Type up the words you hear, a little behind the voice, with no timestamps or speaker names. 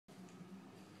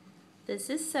This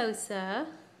is Sosa.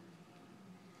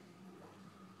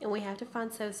 And we have to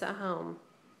find Sosa a home.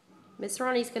 Miss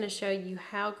Ronnie's going to show you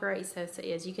how great Sosa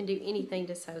is. You can do anything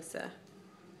to Sosa.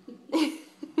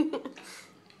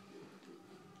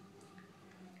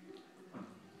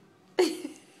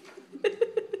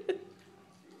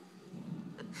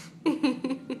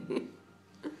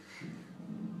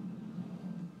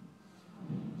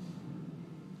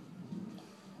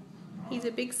 He's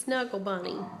a big snuggle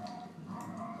bunny.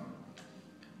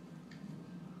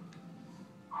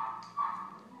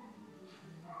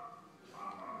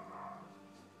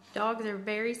 Dogs are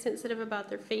very sensitive about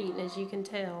their feet, and as you can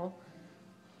tell,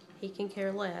 he can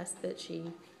care less that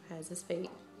she has his feet.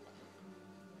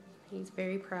 He's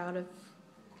very proud of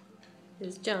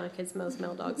his junk, as most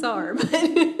male dogs are. But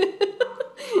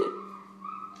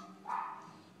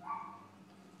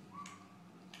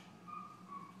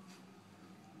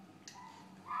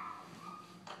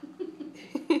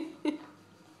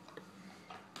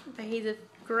but he's a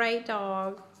great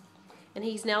dog, and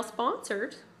he's now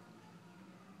sponsored.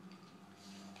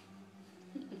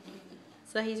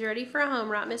 So he's ready for a home,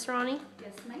 right, Miss Ronnie?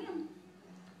 Yes, ma'am.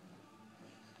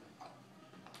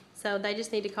 So they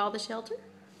just need to call the shelter?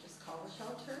 Just call the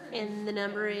shelter. And the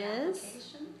number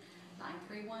is?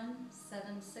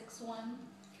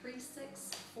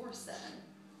 931-761-3647.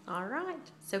 All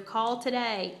right. So call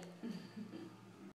today.